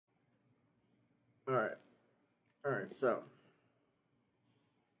Alright. Alright, so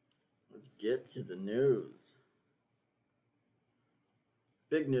let's get to the news.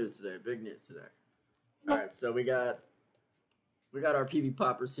 Big news today, big news today. Alright, so we got our PB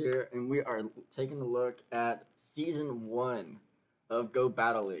Poppers here, and we are taking a look at Season 1 of Go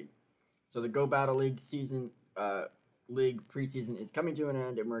Battle League. So the Go Battle League League preseason is coming to an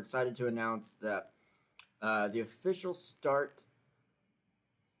end, and we're excited to announce that the official start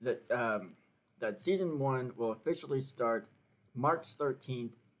that Season 1 will officially start March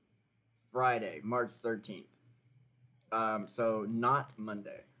 13th, Friday, March 13th. So not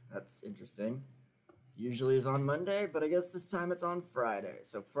Monday. That's interesting. Usually is on Monday, but I guess this time it's on Friday.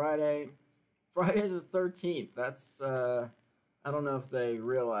 So Friday the 13th. That's I don't know if they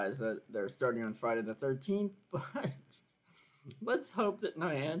realize that they're starting on Friday the 13th, but let's hope that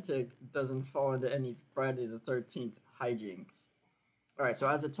Niantic doesn't fall into any Friday the 13th hijinks. Alright, so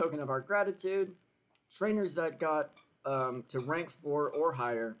as a token of our gratitude, trainers that got to rank 4 or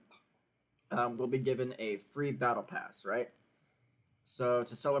higher will be given a free battle pass, right? So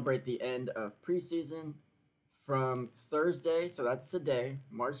to celebrate the end of preseason from Thursday, so that's today,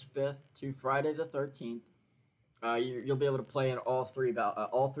 March 5th, to Friday the 13th, you'll be able to play in all three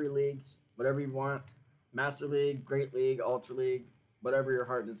leagues, whatever you want. Master League, Great League, Ultra League, whatever your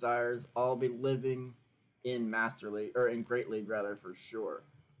heart desires. I'll be living in Master League, or in Great League rather, for sure.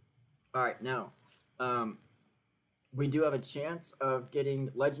 Alright, now, we do have a chance of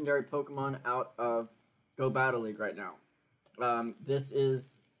getting legendary Pokemon out of Go Battle League right now. This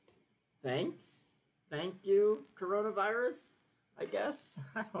is thank you, coronavirus, I guess.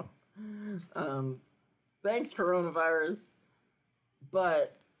 Thanks, coronavirus.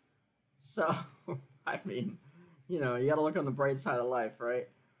 But, so, I mean, you know, you gotta look on the bright side of life, right?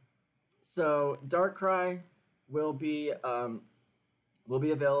 So, Darkrai will be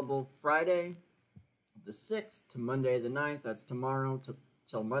available Friday the 6th to Monday the 9th. That's tomorrow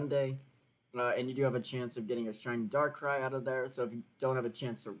till Monday. And you do have a chance of getting a shiny Darkrai out of there. So if you don't have a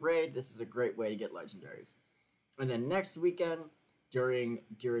chance to raid, this is a great way to get legendaries. And then next weekend, during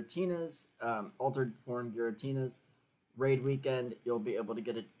Giratina's, Altered Form Giratina's raid weekend, you'll be able to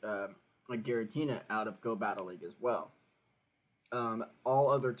get a Giratina out of Go Battle League as well. All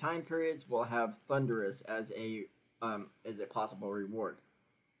other time periods will have Thundurus as a possible reward.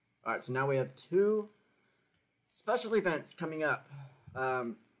 Alright, so now we have 2 special events coming up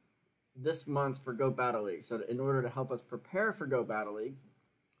this month for Go Battle League. So in order to help us prepare for Go Battle League,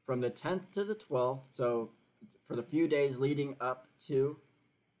 from the 10th to the 12th, so for the few days leading up to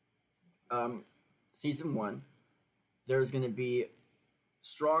Season 1, there's going to be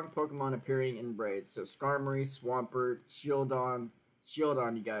strong Pokemon appearing in raids. So Skarmory, Swampert, Shieldon,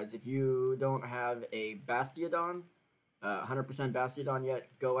 you guys. If you don't have a Bastiodon, 100% Bastiodon yet,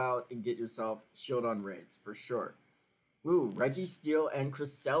 go out and get yourself Shieldon raids for sure. Ooh, Registeel and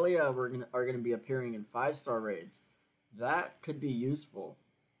Cresselia are gonna be appearing in 5-star raids. That could be useful.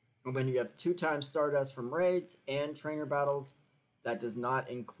 And then you have 2 times Stardust from raids and trainer battles. That does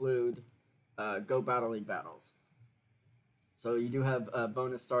not include Go Battle League battles. So you do have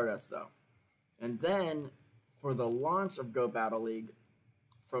bonus Stardust though. And then for the launch of Go Battle League,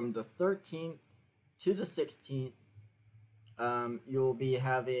 from the 13th to the 16th, you'll be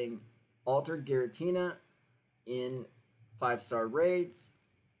having Altered Giratina in 5-star raids,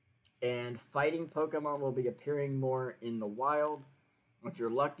 and fighting Pokemon will be appearing more in the wild. If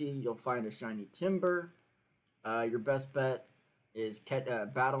you're lucky, you'll find a shiny Timber. Your best bet is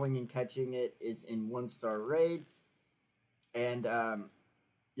battling and catching it is in 1-star raids, and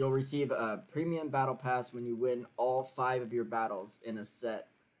you'll receive a premium battle pass when you win all 5 of your battles in a set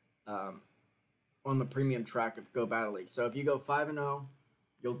on the premium track of Go Battle League. So if you go 5-0,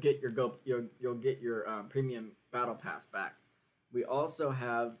 you'll get your premium battle pass back. We also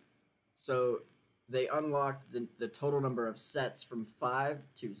have, so they unlocked the total number of sets from 5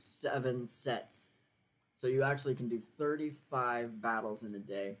 to 7 sets. So you actually can do 35 battles in a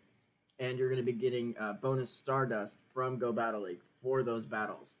day, and you're going to be getting bonus Stardust from Go Battle League for those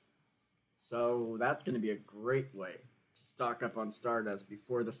battles. So that's going to be a great way to stock up on Stardust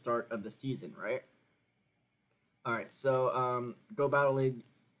before the start of the season, right? Alright, so Go Battle League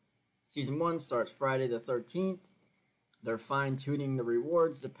Season 1 starts Friday the 13th. They're fine-tuning the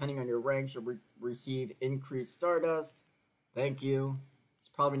rewards. Depending on your rank, you'll receive increased Stardust. Thank you. It's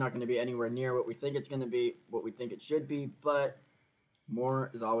probably not going to be anywhere near what we think it's going to be, what we think it should be, but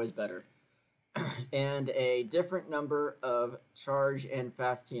more is always better. And a different number of charge and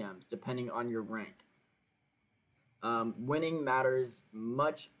fast TMs, depending on your rank. Winning matters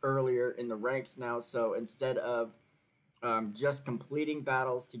much earlier in the ranks now, so instead of just completing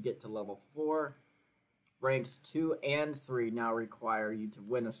battles to get to level 4, ranks 2 and 3 now require you to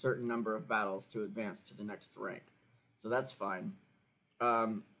win a certain number of battles to advance to the next rank. So that's fine.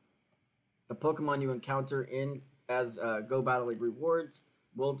 The Pokemon you encounter in as Go Battle League rewards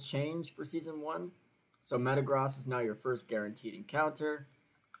will change for Season 1. So Metagross is now your first guaranteed encounter.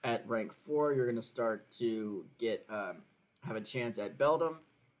 At rank 4, you're going to start to get have a chance at Beldum.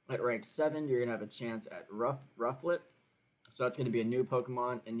 At rank 7, you're going to have a chance at Rufflet. So that's going to be a new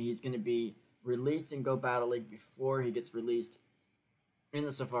Pokemon, and he's going to be released in Go Battle League before he gets released in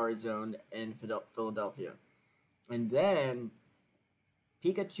the Safari Zone in Philadelphia. And then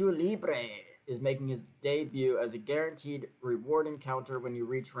Pikachu Libre is making his debut as a guaranteed reward encounter when you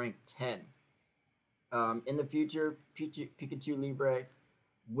reach rank 10. In the future, Pikachu Libre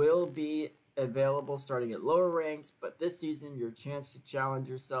will be available starting at lower ranks, but this season your chance to challenge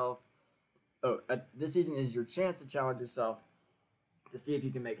yourself. This season is your chance to challenge yourself to see if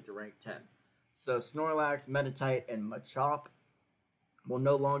you can make it to rank 10. So Snorlax, Meditite, and Machop will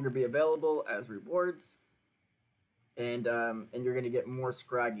no longer be available as rewards, and you're going to get more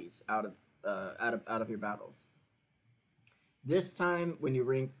Scraggies out of your battles. This time, when you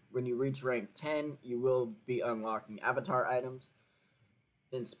reach rank 10, you will be unlocking avatar items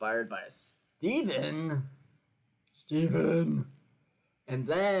inspired by Steven. And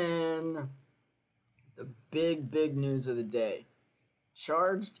then the big news of the day.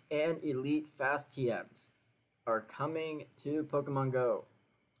 Charged and Elite Fast TMs are coming to Pokemon Go.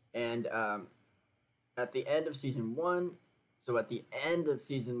 And at the end of Season 1,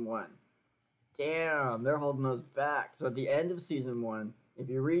 damn, they're holding those back. So at the end of Season 1, if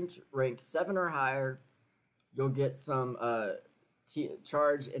you reach rank 7 or higher, you'll get some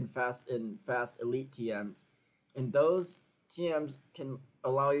charge and fast elite TMs. And those TMs can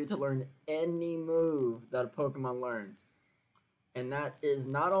allow you to learn any move that a Pokemon learns. And that is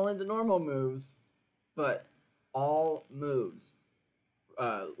not only the normal moves, but all moves.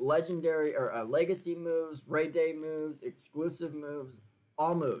 Legendary or legacy moves, raid day moves, exclusive moves,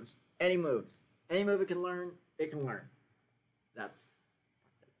 all moves. Any moves. Any move it can learn. That's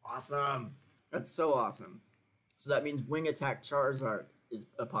awesome. That's so awesome. So that means Wing Attack Charizard is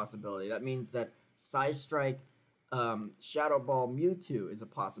a possibility. That means that Psy Strike Shadow Ball Mewtwo is a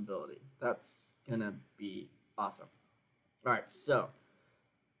possibility. That's going to be awesome. All right, so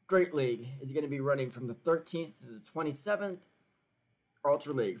Great League is going to be running from the 13th to the 27th.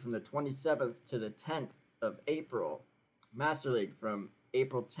 Ultra League from the 27th to the 10th of April. Master League from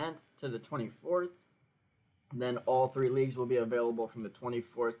April 10th to the 24th. And then all 3 leagues will be available from the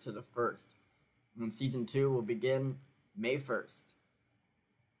 24th to the 1st. And Season 2 will begin May 1st.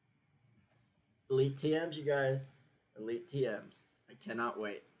 Elite TMs, you guys. Elite TMs. I cannot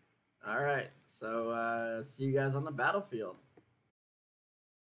wait. All right, so see you guys on the battlefield.